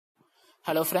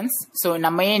Hello friends. So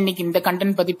நம்ம ஏன் இன்னைக்கு இந்த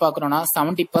கண்டென்ட் பத்தி பாக்குறோம்னா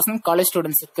 70% காலேஜ்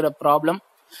ஸ்டூடெண்ட்ஸ் இருக்கிற ப்ராப்ளம்.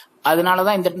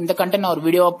 அதனாலதான் இந்த கண்டென்ட் நான் ஒரு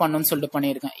வீடியோவா பண்ணணும்னு சொல்லிட்டு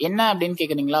பண்ணியிருக்கேன். என்ன அப்படின்னு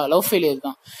கேக்குறீங்களா? லவ் ஃபெயிலியர்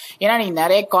தான். ஏன்னா நீங்க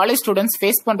நிறைய காலேஜ் ஸ்டூடெண்ட்ஸ்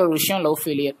ஃபேஸ் பண்ற ஒரு விஷயம் love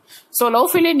failure. So love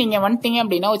failure நீங்க வந்துட்டீங்க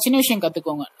அப்படின்னா ஒரு சின்ன விஷயம்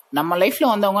கத்துக்கோங்க. நம்ம லைஃப்ல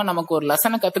வந்தவங்க நமக்கு ஒரு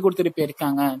லெசனை கத்து கொடுத்துட்டு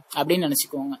போயிருக்காங்க அப்படின்னு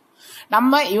நினைச்சுக்கோங்க.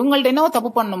 நம்ம இவங்கள்ட்ட என்ன தப்பு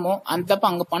பண்ணணுமோ அந்த தப்பு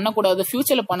அங்க பண்ணக்கூடாது,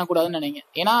 ஃபியூச்சர்ல பண்ணக்கூடாதுன்னு நினைங்க.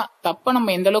 ஏன்னா தப்ப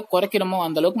நம்ம எந்த அளவுக்கு குறைக்கிறோமோ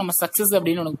அந்த அளவுக்கு நம்ம சக்சஸ்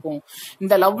அப்படின்னு நினைப்போம்.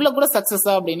 இந்த லவ்ல கூட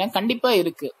சக்சஸா அப்படின்னா கண்டிப்பா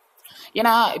இருக்கு.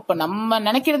 ஏன்னா இப்ப நம்ம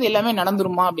நினைக்கிறது எல்லாமே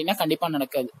நடந்துருமா அப்படின்னா கண்டிப்பா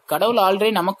நடக்காது. கடவுள்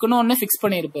ஆல்ரெடி நமக்குன்னு ஒண்ணு பிக்ஸ்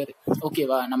பண்ணிருப்பாரு.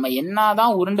 ஓகேவா? நம்ம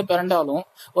என்னதான் உருண்டு பிறண்டாலும்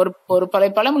ஒரு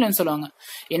பழமொழின்னு சொல்லுவாங்க,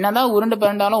 என்னதான் உருண்டு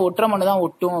பிறண்டாலும் ஒற்றை மண்ணுதான்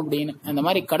ஒட்டும் அப்படின்னு. அந்த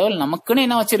மாதிரி கடவுள் நமக்குன்னு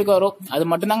என்ன வச்சிருக்காரோ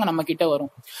அது மட்டும்தாங்க நம்ம கிட்ட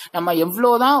வரும். நம்ம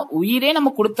எவ்வளவுதான் உயிரே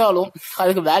நம்ம கொடுத்தாலும்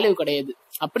அதுக்கு வேல்யூ கிடையாது.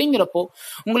 அப்படிங்கிறப்போ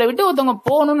உங்களை விட்டு ஒருத்தவங்க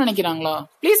போகணும்னு நினைக்கிறாங்களா,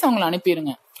 பிளீஸ் அவங்களை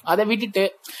அனுப்பிடுங்க. அதை விட்டுட்டு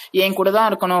என் கூட தான்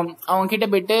இருக்கணும், அவங்க கிட்ட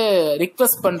போயிட்டு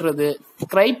ரிக்வெஸ்ட் பண்றது,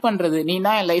 கிரை பண்றது, நீ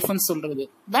தான் என் லைஃப்னு சொல்றது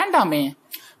வேண்டாமே.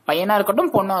 பையனா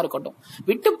இருக்கட்டும் பொண்ணா இருக்கட்டும்,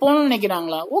 விட்டு போகணும்னு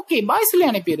நினைக்கிறாங்களா, ஓகே பாய் சொல்லி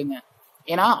அனுப்பிடுங்க.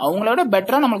 ஏன்னா அவங்களோட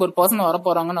பெட்டரா நம்மளுக்கு ஒரு பர்சன் வர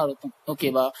போறாங்கன்னு அர்த்தம்.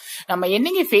 ஓகேவா? நம்ம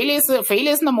என்னைக்கு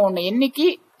ஃபெயிலியர்ஸ் நம்ம ஒண்ணு என்னைக்கு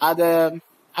அதை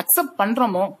அக்செப்ட்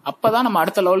பண்றோமோ அப்பதான் நம்ம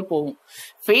அடுத்த லெவல் போவோம்.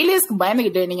 ஃபெயிலியர்ஸ்க்கு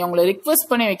பயந்துகிட்டு நீங்க அவங்களை ரிக்வெஸ்ட்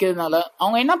பண்ணி வைக்கிறதுனால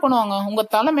அவங்க என்ன பண்ணுவாங்க, உங்க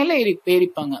தலைமையில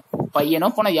ஏறிப்பாங்க. பையனோ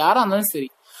பொண்ணோ யாரா இருந்தாலும் சரி.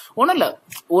 ஒண்ணும் இல்ல,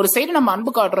 ஒரு சைடு நம்ம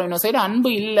அன்பு காட்டுறோம், இன்னொரு சைடு அன்பு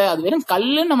இல்ல, அது வெறும்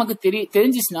கல்லுன்னு நமக்கு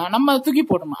தெரிஞ்சிச்சுன்னா நம்ம தூக்கி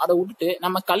போட்டோம். அதை விட்டுட்டு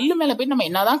நம்ம கல்லு மேல போயிட்டு நம்ம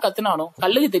என்னதான் கத்துனாலும்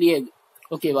கல்லுக்கு தெரியாது.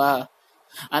 ஓகேவா?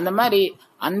 அந்த மாதிரி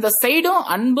அந்த சைடும்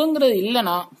அன்புங்கிறது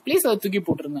இல்லைன்னா பிளீஸ் அதை தூக்கி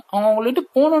போட்டுருங்க. அவங்க உங்கள்கிட்ட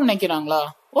போகணும்னு நினைக்கிறாங்களா,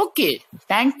 ஓகே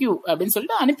தேங்க்யூ அப்படின்னு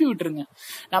சொல்லிட்டு அனுப்பி விட்டுருங்க.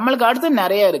 நம்மளுக்கு அடுத்து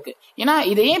நிறைய இருக்கு. ஏன்னா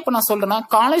இதையே இப்ப நான் சொல்றேன்னா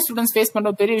காலேஜ் ஸ்டூடெண்ட்ஸ் ஃபேஸ்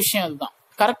பண்ற பெரிய விஷயம் அதுதான்.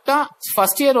 கரெக்டா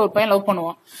ஃபர்ஸ்ட் இயர் ஒரு பையன் லவ்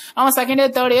பண்ணுவான், அவன் செகண்ட்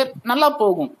இயர் தேர்ட் இயர் நல்லா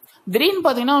போகும். திடீர்னு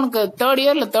பாத்தீங்கன்னா அவனுக்கு தேர்ட்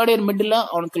இயர் மிடில்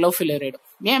அவனுக்கு லவ் ஃபெயிலியர் ஆயிடும்.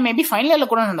 ஏன் மேபி ஃபைனல் இயர்ல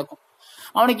கூட நடக்கும்.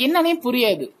 அவனுக்கு என்னன்னே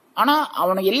புரியாது. ஆனா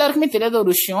அவனுக்கு எல்லாருக்குமே தெரியாத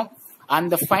ஒரு விஷயம்,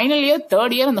 அந்த ஃபைனல் இயர்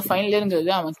தேர்ட் இயர் அந்த ஃபைனல்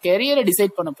இயர்ங்கிறது அவன் கெரியரை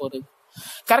டிசைட் பண்ண போறது.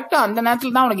 கரெக்டா அந்த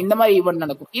நேரத்துல தான் அவனுக்கு இந்த மாதிரி ஈவெண்ட்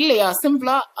நடக்கும். இல்லையா?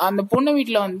 சிம்பிளா அந்த பொண்ணு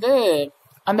வீட்டுல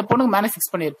அந்த பொண்ணுக்கு மேரேஜ்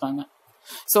ஃபிக்ஸ் பண்ணிருப்பாங்க.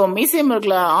 சோ மியூசியம்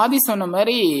இருக்குல்ல, ஆதி சொன்ன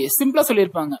மாதிரி சிம்பிளா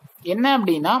சொல்லியிருப்பாங்க. என்ன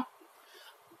அப்படின்னா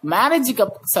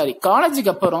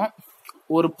காலேஜுக்கு அப்புறம்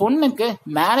ஒரு பொண்ணுக்கு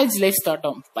மேரேஜ் லைஃப் ஸ்டார்ட்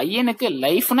ஆகும், பையனுக்கு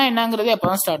லைஃப்னா என்னங்கிறதே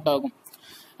அப்பதான் ஸ்டார்ட் ஆகும்.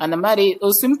 அந்த மாதிரி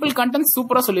ஒரு சிம்பிள் கண்டென்ட்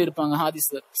சூப்பரா சொல்லியிருப்பாங்க ஆதி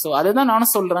சார். சோ அதுதான்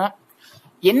நானும் சொல்றேன்,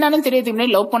 என்னன்னு தெரியறதுக்கு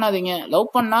முன்னாடி லவ் பண்ணாதீங்க.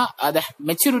 லவ் பண்ணா அதை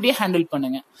மெச்சூரிட்டியா ஹேண்டில்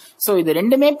பண்ணுங்க. சோ இது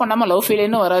ரெண்டுமே பண்ணாம லவ்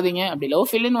ஃபெயிலியர்னு வராதிங்க. அப்படி லவ்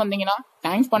ஃபெயிலியர்னு வந்தீங்கன்னா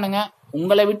தேங்க் பண்ணுங்க.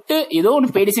 உங்களை விட்டு ஏதோ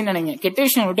ஒன்று போயிடுச்சுன்னு நினைங்க, கெட்ட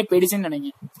விஷயம் விட்டு போயிடுச்சுன்னு நினைங்க.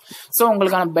 சோ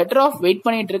உங்களுக்கான பெட்டர் ஆஃப் வெயிட்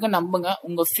பண்ணிட்டு இருக்கு, நம்புங்க.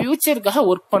 உங்க ஃபியூச்சருக்காக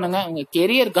ஒர்க் பண்ணுங்க, உங்க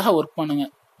கெரியருக்காக ஒர்க் பண்ணுங்க.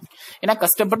 ஏன்னா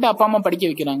கஷ்டப்பட்டு அப்பா அம்மா படிக்க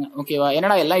வைக்கிறாங்க. ஓகேவா?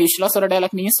 என்னடா எல்லாம் யூஸ்வலா சொல்ற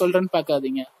டைலாக் நீங்க சொல்றேன்னு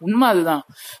பாக்காதீங்க, உண்மை அதுதான்.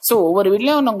 சோ ஒவ்வொரு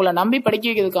வீட்லயும் உங்களை நம்பி படிக்க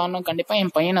வைக்கிறது காரணம் கண்டிப்பா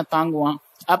என் பையனை தாங்குவான்.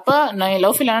 அப்ப நான்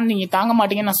லவ் ஃபெயிலியர் நீங்க தாங்க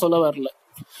மாட்டீங்கன்னு நான் சொல்ல வரல.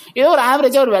 ஏதோ ஒரு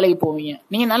ஆவரேஜா ஒரு வேலைக்கு போவீங்க,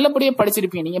 நீங்க நல்லபடியா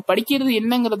படிச்சிருப்பீங்க. நீங்க படிக்கிறது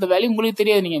என்னங்கிறது வேல்யூ உங்களுக்கு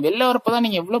தெரியாது. நீங்க வெளில வரப்பதான்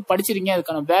நீங்க எவ்வளவு படிச்சிருக்கீங்க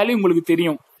அதுக்கான வேல்யூ உங்களுக்கு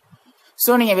தெரியும்.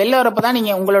 சோ நீங்க வெளில வரப்பதான்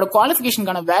நீங்க உங்களோட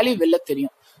குவாலிஃபிகேஷனுக்கான வேல்யூ வெளில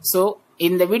தெரியும். சோ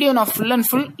இந்த வீடியோ நான் ஃபுல் அண்ட்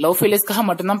ஃபுல் லவ் ஃபெயிலியர்ஸ்க்காக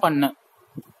மட்டும்தான் பண்ணேன்.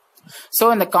 சோ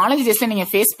இந்த காலேஜ் டேஸ்ல நீங்க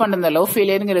ஃபேஸ் பண்ற இந்த லவ்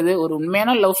ஃபெயிலியர்ங்கிறது ஒரு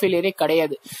உண்மையான லவ் ஃபெயிலியரே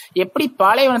கிடையாது. எப்படி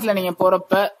பாலைவனத்துல நீங்க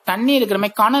போறப்ப தண்ணி இருக்கிற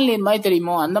மாதிரி காணல் நீர் மாதிரி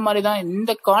தெரியுமோ அந்த மாதிரிதான்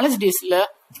இந்த காலேஜ் டேஸ்ல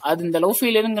அது இந்த லவ்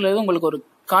ஃபெயிலியருங்கிறது உங்களுக்கு ஒரு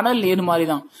காணல் நீர் மாதிரி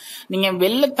தான். நீங்க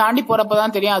வெளில தாண்டி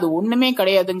போறப்பதான் தெரியும் அது ஒண்ணுமே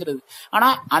கிடையாதுங்கிறது. ஆனா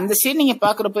அந்த சைடு நீங்க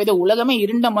பாக்குறப்ப இது உலகமே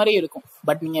இருண்ட மாதிரி இருக்கும்.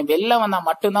 பட் நீங்க வெளில வந்தா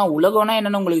மட்டும்தான் உலகம்னா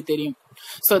என்னன்னு உங்களுக்கு தெரியும்.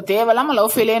 சோ தேவையில்லாம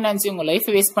லவ் ஃபெயிலியர் நினைச்சு உங்க லைஃப்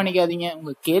வேஸ்ட் பண்ணிக்காதீங்க.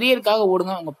 உங்க கெரியருக்காக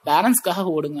ஓடுங்க, உங்க பேரண்ட்ஸ்க்காக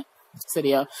ஓடுங்க.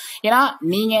 சரியா? ஏன்னா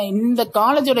நீங்க இந்த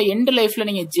காலேஜோட எண்ட் லைஃப்ல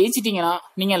நீங்க ஜெயிச்சிட்டீங்கன்னா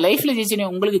நீங்க லைஃப்ல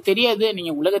ஜெயிச்சிட்டீங்க, உங்களுக்கு தெரியாது,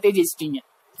 நீங்க உலகத்தையே ஜெயிச்சிட்டீங்க.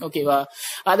 ஓகேவா?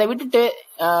 அதை விட்டுட்டு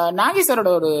நாகேஸ்வரோட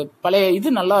ஒரு பழைய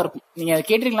இது நல்லா இருக்கும், நீங்க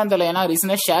கேட்டிருக்கீங்களான்னு தெரியல. ஏன்னா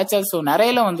ரீசெண்டா ஷேர்ஸ்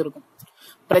நிறைய வந்திருக்கும்.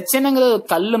 பிரச்சனைங்கிறது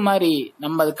கல்லு மாதிரி,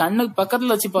 நம்ம அது கண்ணு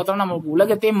பக்கத்துல வச்சு பார்த்தோம்னா நமக்கு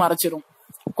உலகத்தையே மறைச்சிரும்.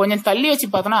 கொஞ்சம் தள்ளி வச்சு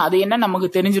பார்த்தோம்னா அது என்ன நமக்கு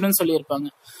தெரிஞ்சிடும் சொல்லியிருப்பாங்க.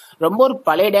 ரொம்ப ஒரு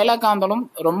பழைய டைலாக்கா இருந்தாலும்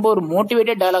ரொம்ப ஒரு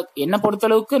மோட்டிவேட்டட் டைலாக். என்ன பொறுத்த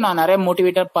அளவுக்கு நான் நிறைய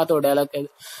மோட்டிவேட்டட் பார்த்த ஒரு டைலாக் அது.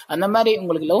 அந்த மாதிரி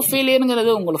உங்களுக்கு லவ்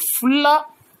ஃபெயிலியருங்கிறது உங்களை ஃபுல்லா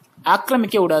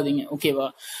ஆக்கிரமிக்க விடாதீங்க. ஓகேவா?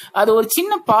 அது ஒரு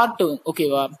சின்ன பார்ட்.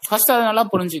 ஓகேவா? ஃபர்ஸ்ட் அதை நல்லா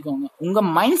புரிஞ்சுக்கோங்க. உங்க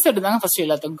மைண்ட் செட் தாங்க ஃபர்ஸ்ட்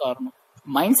எல்லாத்துக்கும் காரணம்.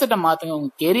 மைண்ட் செட்டை மாத்துங்க,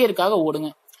 உங்க கெரியருக்காக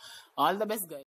ஓடுங்க. All the best.